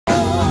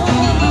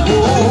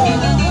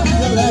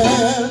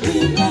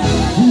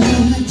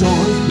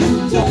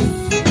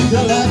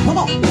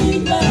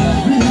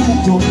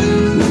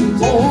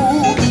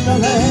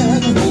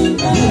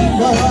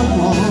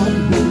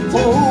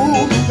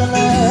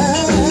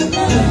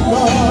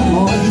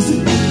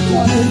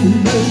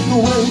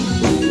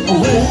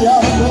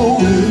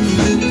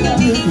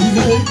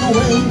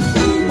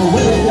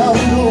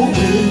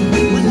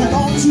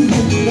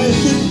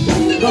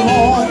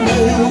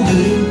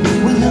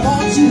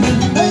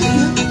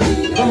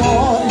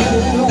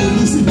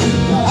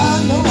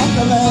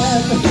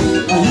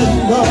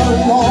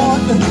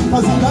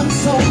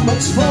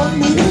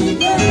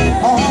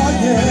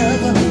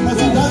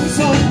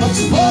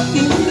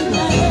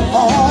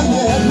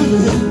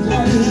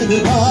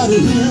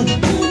anybody here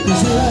can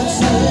say that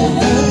same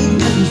thing?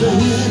 Is there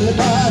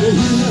anybody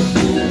here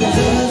can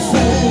say that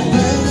same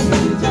thing?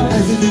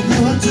 Has it been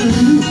good to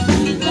you?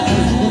 Has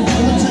it been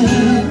good to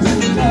you?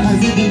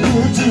 Has it been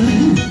good to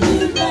you?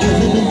 Has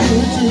it been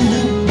good to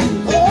you?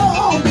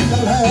 Oh, in the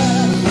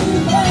land.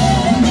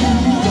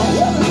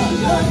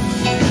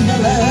 In the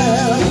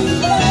land.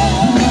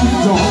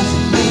 Rejoice.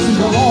 See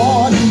the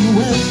Lord, He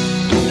went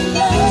to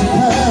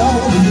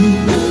Calvary.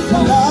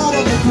 Down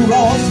on the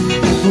cross,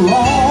 for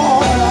all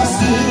that I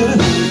sin.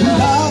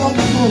 Down on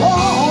the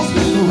cross,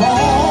 for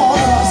all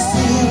that I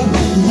sin.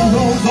 He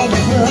rose on the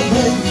third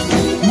day.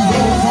 He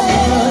rose on the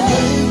third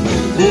day.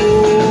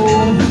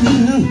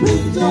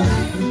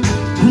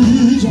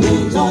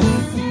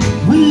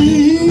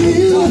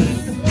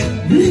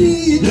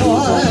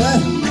 Rejoice.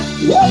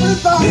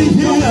 Everybody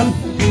here,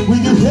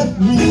 will you help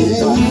me?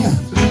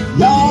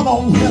 Y'all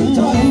don't help me.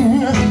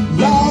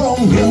 Y'all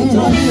don't help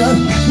me.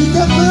 He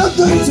been real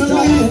good to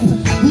me.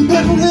 He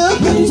been real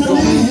good to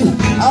me.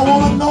 I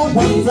want to know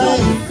one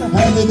thing.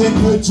 Has it been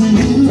good to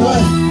you?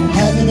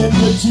 Has it been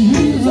good to you?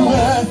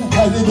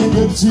 Has it been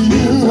good to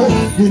you?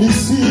 Did He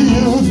see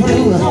you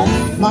through?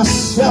 My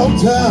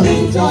shelter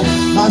in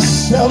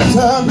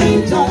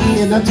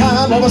the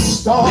time of a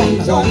storm.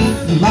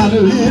 My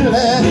lily in a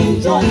valley.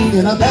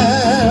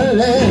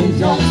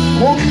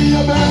 Won't be a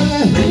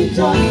valley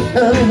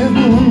early this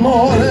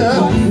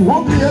morning.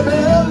 Won't be a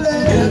valley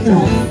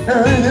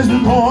early this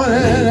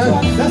morning.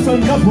 That's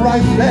enough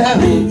right there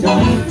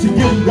to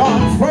give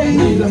God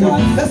praise.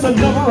 That's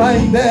enough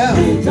right there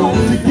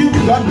to give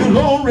God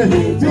glory.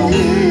 Be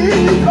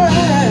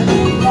glad.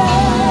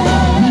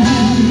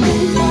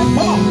 Come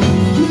on,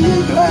 be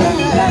glad.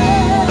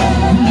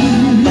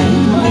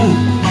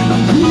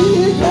 Be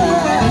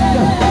glad.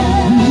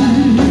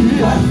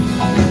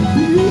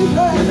 Be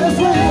glad. That's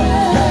right.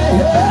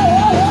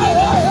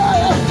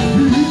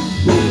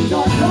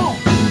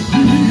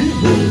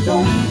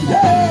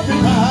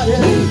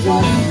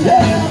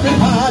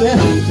 Everybody,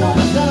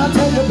 can I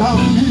tell you about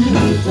me?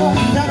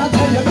 Can I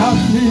tell you about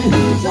me?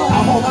 I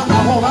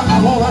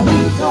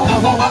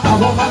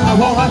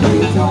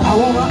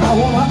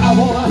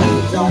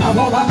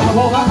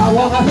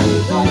wanna.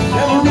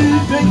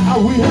 Everything I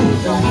will.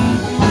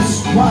 I'm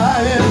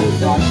striving.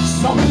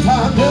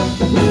 Sometimes up,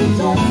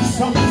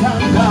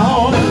 sometimes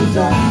down.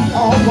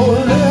 I'll go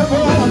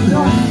level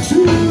to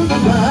the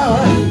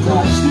ground.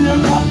 Still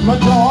got my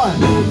joy.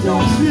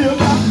 Still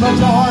got my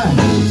joy.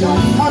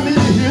 How many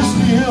here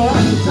still?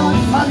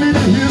 How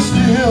many here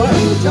still?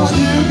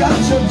 Still got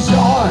your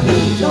joy.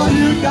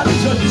 Still got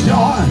your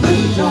joy.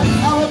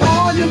 Out of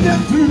all you've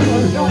been through,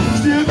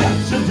 still got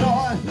your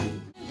joy.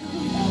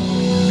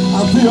 I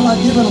feel like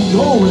giving Him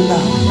glory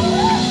now.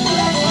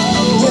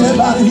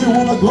 Anybody here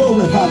want to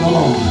glorify the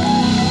Lord?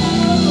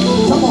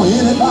 Come on,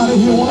 anybody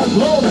here want to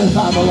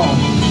glorify the Lord?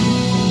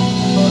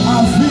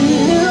 I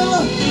feel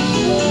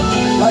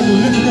like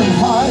lifting Him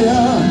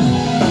higher.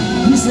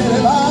 He said,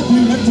 if I be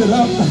lifted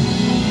up,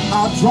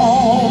 I'll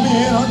draw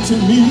men unto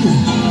me.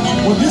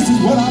 Well, this is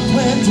what I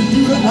plan to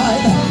do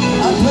tonight.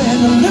 I plan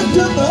to lift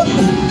Him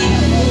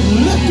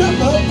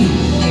up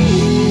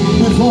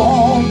before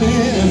all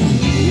men.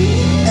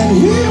 And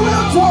He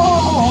will draw.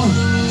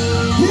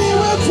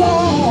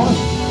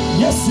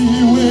 Yes, He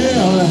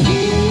will.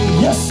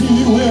 Yes, He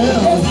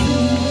will.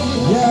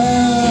 Yeah.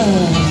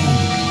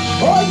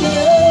 Oh, yeah.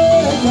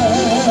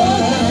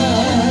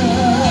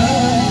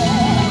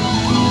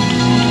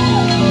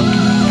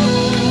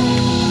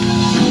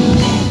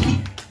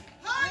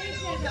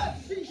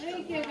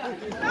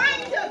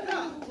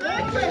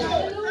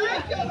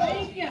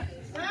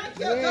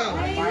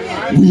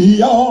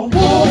 We all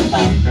know the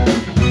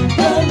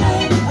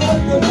name of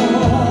the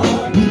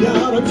Lord. We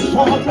got a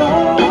charter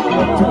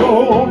to go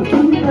to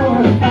the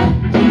Lord.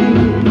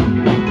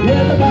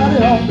 Everybody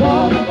all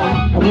know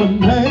the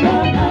name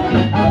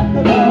of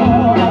the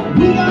Lord.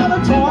 We got a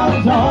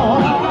charter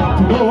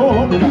to go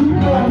to the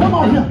Lord. Come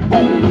on here.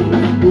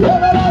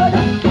 Everybody.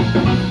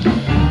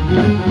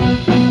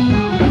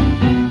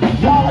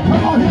 Y'all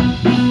come on here.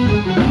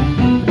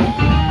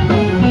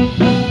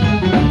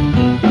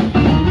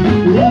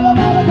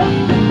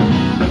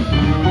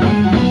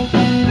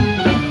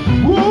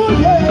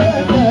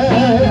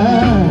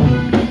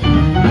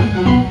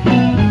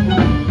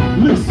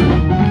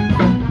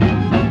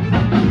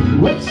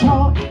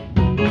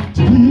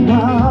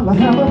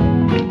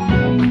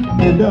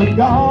 And the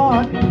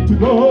God to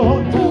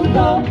go to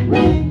the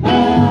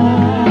river.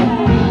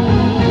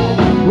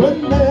 Would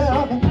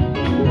never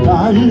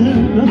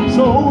dying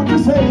soldier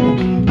say,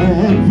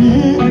 and he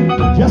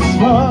just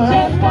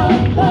fine.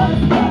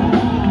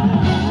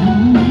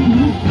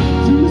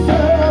 To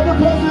serve the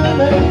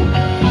president,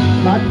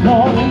 my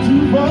God to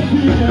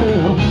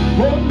fulfill,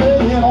 for me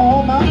and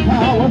all my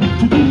power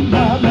to do my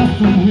best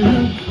to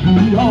will.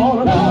 We all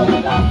know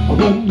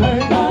the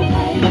name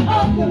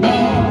of the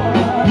Lord.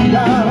 We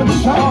got a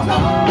shot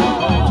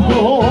to go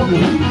over.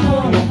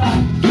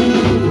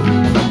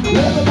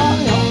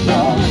 Everybody on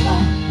the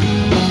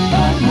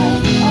name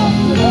of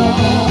the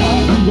Lord.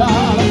 We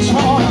got a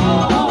shot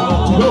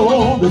to go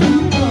over.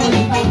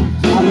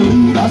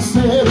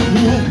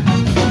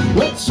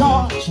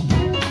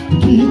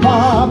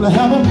 Father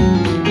heaven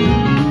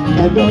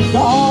and the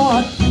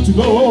God to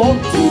go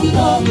to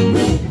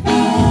the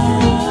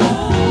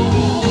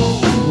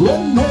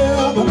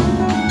whenever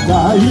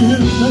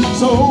dying and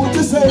soul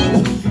to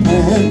save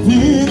and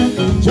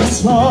feed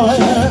just for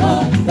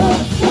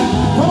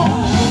Come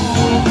on.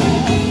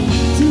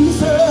 To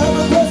serve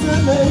a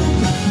blessed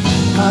name,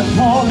 I'm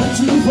calling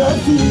to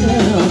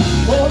fulfill.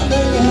 Oh,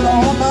 man,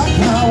 all my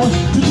power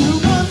to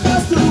do my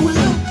master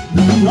will.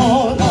 Be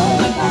all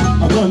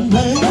about the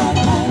name.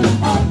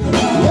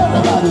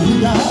 Everybody,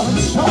 we got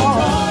a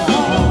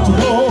charge to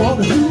go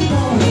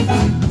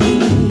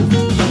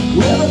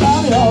to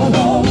everybody all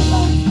alone.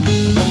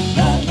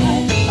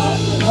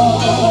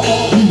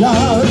 We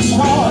got a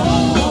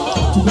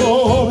charge to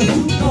go.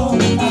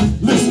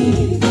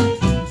 Listen,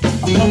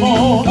 come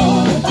on,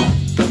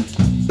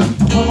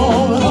 come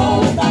on,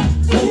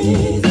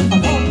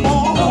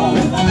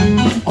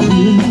 will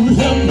you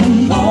help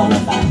me?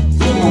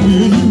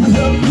 Will you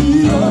help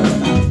me?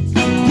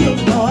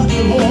 Give God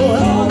the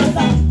Lord.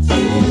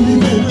 He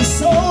been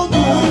so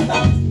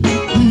good.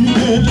 He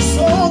been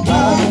so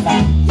good.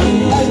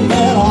 Like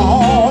that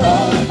all.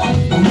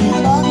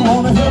 Anybody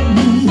wanna help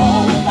me?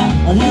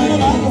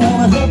 Anybody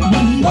wanna help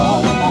me?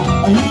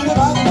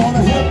 Anybody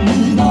wanna help me?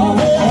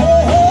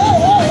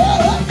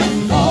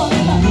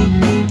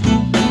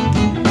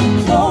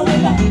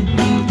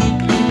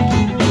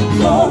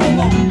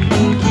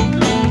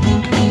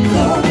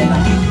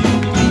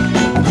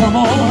 Come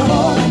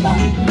on,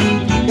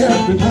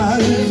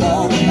 everybody.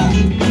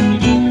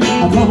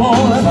 Come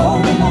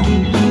on,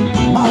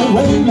 my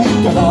way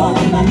maker,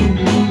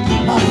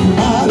 my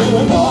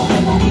provider,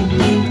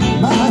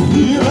 my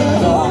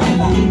healer,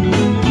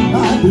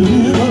 my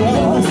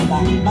deliverer,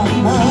 my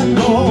mind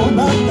going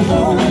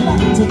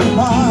back to the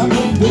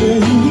Bible day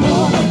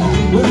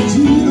when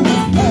Jesus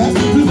passed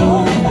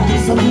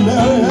through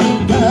Samaria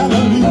and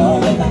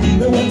Galilee.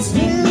 There were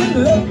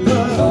 10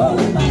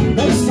 lepers.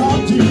 They saw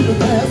Jesus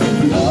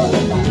passing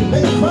through.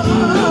 They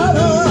cried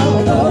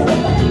out.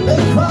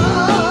 They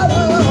cried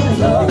out.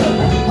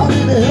 How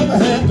many ever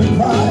had to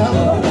cry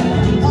out?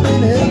 How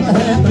many ever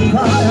had to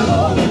cry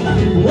out?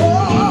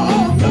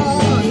 Oh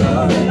God,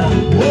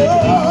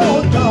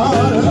 oh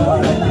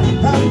God,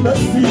 have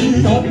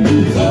mercy on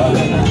me.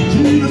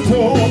 Jesus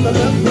told the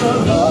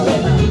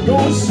leper, go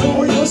and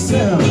show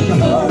yourself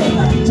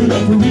to the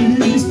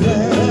priest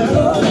there.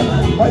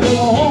 While they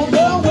were on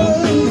their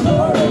way,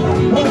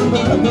 the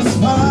lepers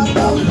found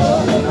out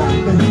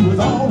that he was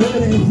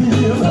already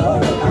healed.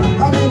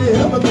 How many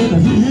ever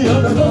been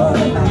healed?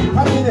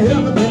 How many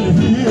ever been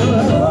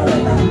healed?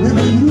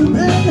 If you've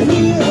been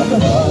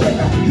healed,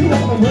 you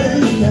want to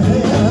wave your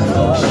hand.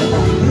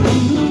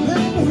 If you've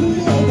been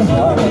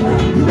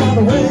healed, you want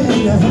to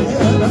wave your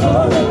hand.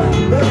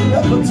 That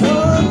leper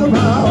turned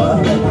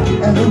around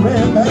and they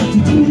ran back to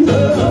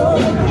Jesus.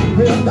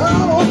 Ran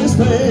down on his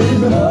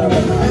face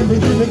and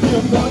began to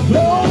give God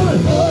glory.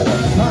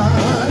 My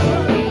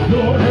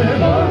glory,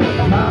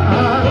 my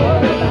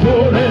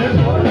glory,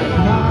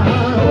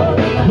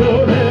 my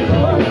glory.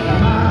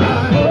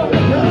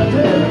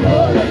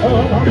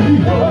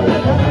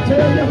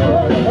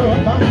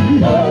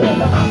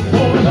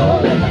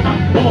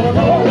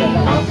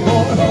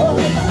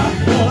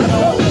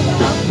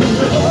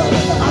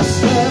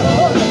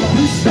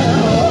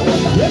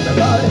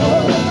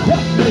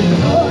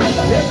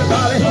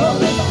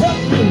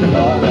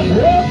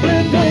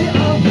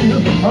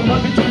 I'm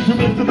Monday, Tuesday,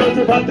 Wednesday,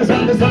 Thursday, Friday,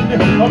 Saturday, Sunday.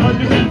 I'm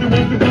Monday, Tuesday,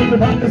 Wednesday, Thursday,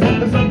 Friday,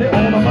 Saturday, Sunday.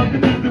 On a Monday,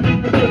 Tuesday,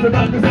 Wednesday, Thursday,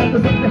 Friday,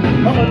 Saturday, Sunday.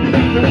 I'm Monday,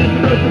 Tuesday,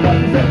 Wednesday, Thursday,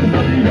 Friday, Saturday,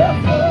 Sunday. Yes,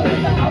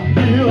 sir, I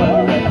feel.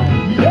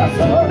 Yes,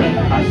 sir,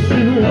 I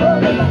should.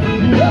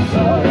 Yes,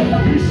 sir,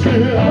 we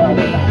should.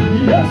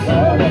 Yes,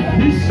 sir,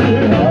 we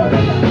should.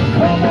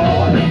 Come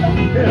on,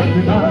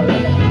 everybody.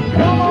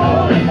 Come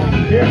on,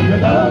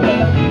 everybody.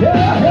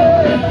 Yeah,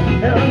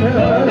 hey,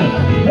 everybody.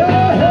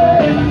 Yeah,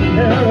 hey,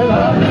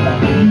 everybody.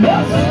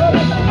 Yes, sir.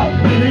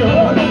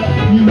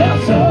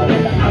 Yes, sir,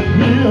 I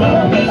feel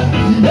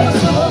it.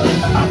 Yes, sir,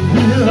 I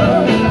feel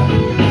it.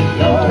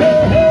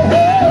 Hey, hey,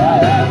 hey,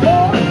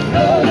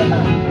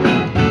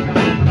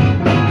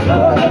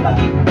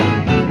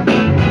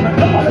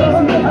 come on,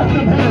 let's have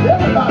them hands.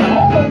 Everybody,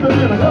 all over the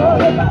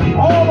building.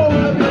 All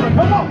over the building.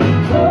 Come on.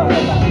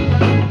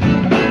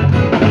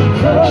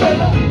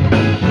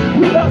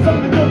 We got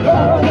something to give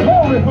God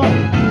glory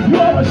for.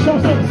 You always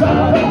show some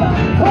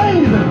sign.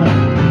 Praise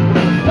Him.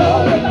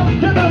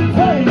 Give Him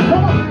praise.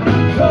 Come on.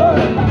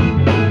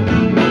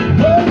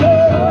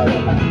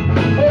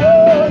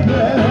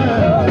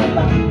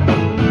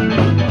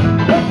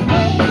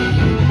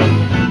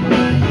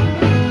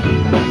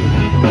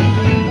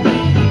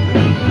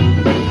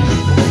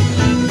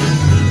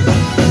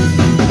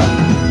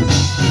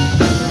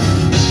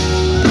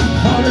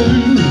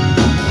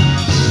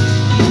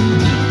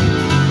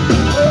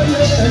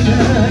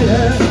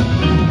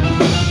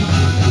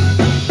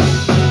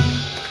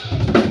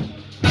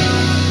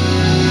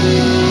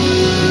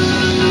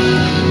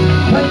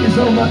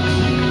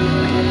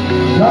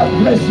 God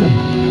bless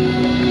you.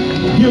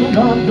 Give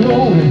God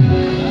glory.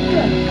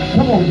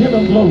 Come on, give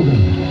Him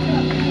glory.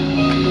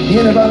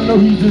 Anybody know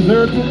he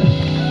deserves it?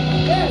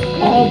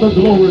 All the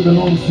glory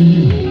belongs to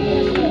you.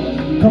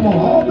 Come on,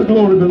 all the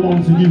glory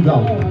belongs to you,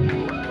 God.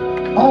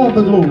 All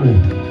the glory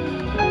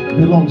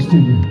belongs to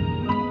you.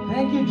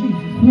 Thank you,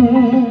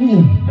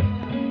 Jesus.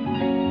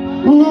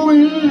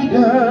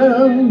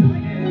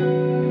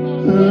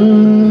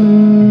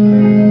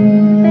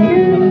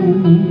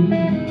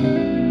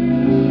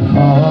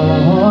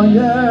 Oh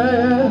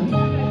yeah.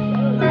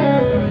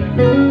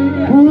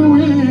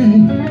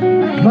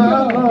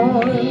 My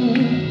Lord.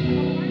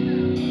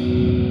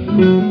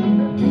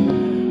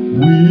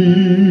 We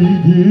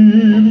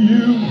give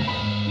you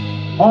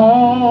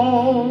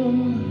all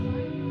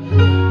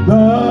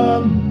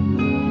the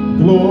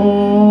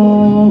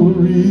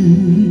glory.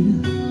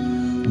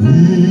 We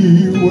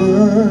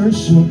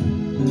worship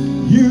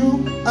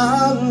you,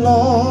 our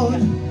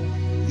Lord.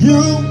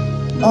 You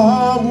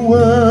are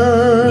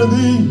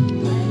worthy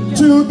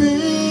to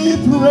be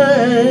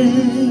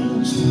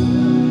praised.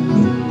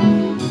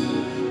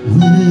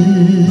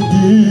 We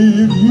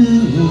give you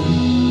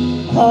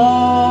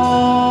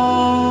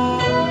all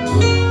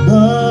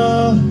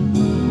the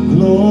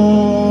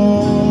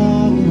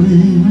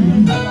glory.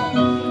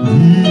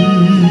 We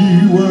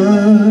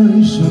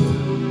worship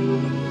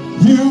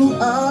you,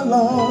 our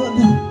Lord.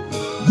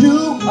 You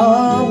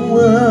are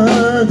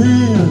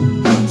worthy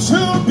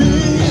to be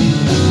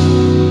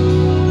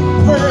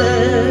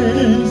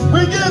praised.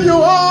 We give you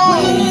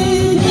all. We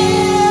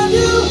give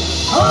you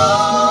all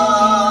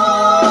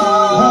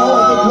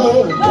the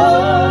glory.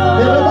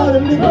 Everybody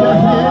lift your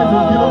hands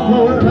and give them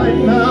glory right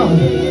now.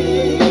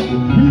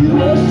 We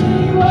worship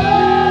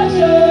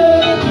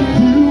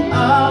you,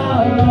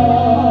 our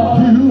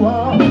Lord. You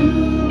are.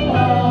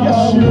 Yes,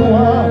 you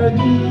are.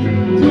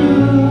 To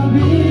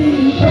be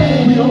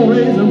praised. We gonna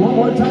raise it one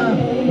more time.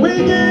 We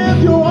give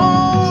you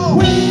all.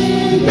 We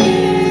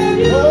give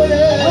you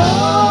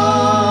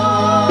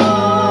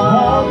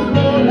all the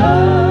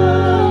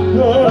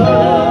glory.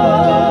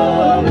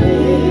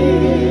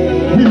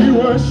 We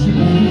worship you.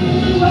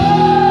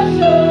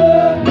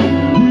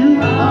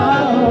 You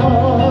are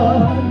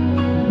Lord.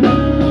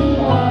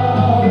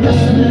 Yes,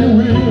 we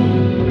will.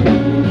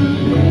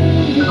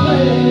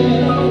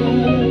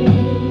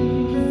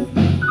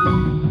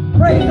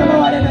 Praise the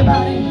Lord,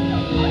 everybody.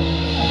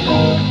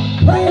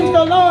 Praise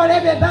the Lord,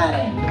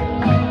 everybody.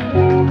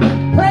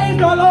 Praise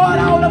the Lord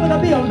all over the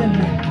building.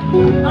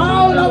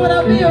 All over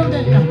the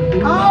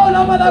building. All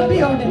over the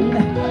building.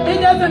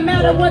 It doesn't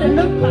matter what it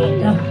looks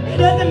like. It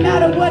doesn't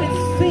matter what it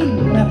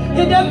seems.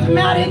 It doesn't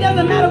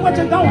matter what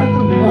you're going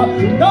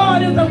through.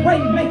 God is a way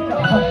maker.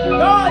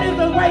 God is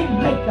a way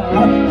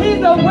maker.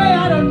 He's a way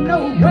out of no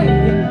way.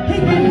 He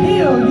can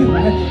heal you.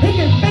 He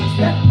can fix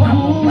that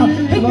problem.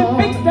 He can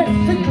fix that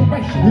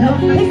situation.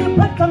 He can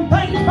put some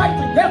things back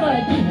together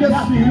again.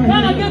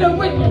 Can I get a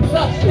witness?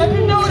 If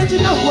you know that you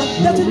know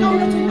that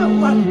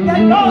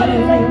God is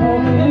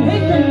able and He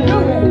can do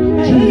it,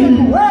 and He is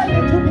worthy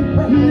to be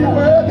praised. He is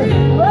worthy to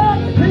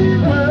be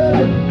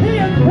praised. He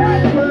is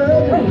worthy to be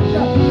praised.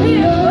 He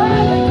is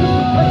worthy to be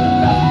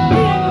praised. He is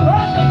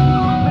worthy to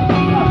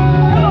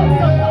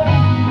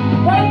be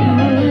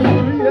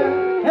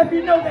praised. If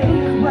you know that He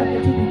is worthy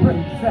to be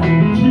praised,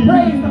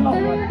 praise the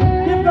Lord.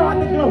 Give God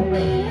the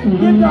glory.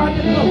 Give God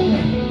the glory.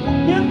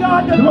 Give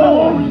God the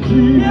glory.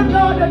 Give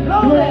God the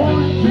glory.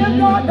 Give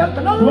God the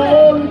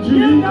glory.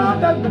 Give God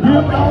the glory. Give God the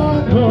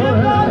glory. Give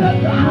God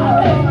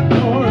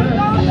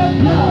the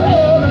glory.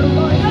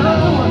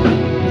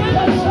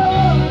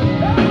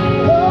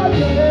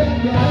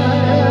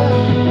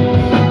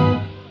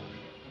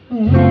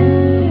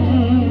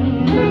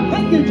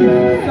 Thank you,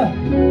 Jesus.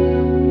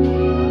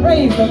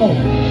 Praise the Lord.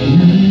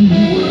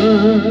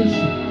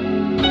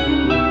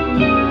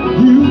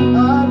 You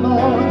are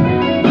Lord.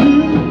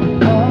 You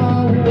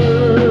are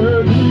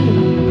worthy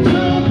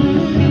to be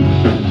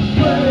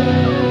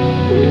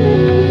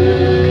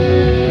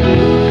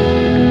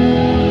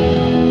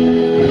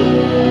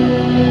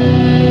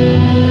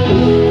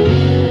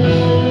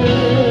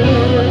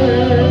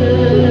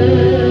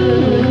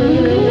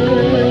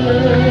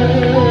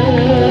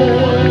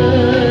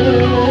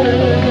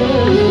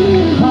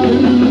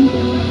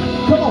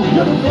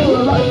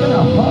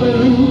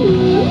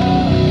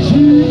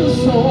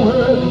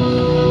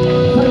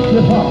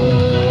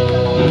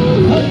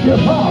Thank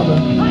you, Father.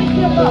 Thank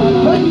you,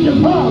 Father. Thank you,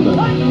 Father.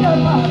 Thank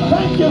you, Father.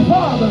 Thank you,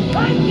 Father.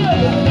 Thank you.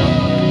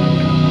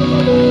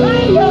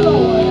 Thank you,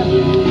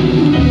 Lord.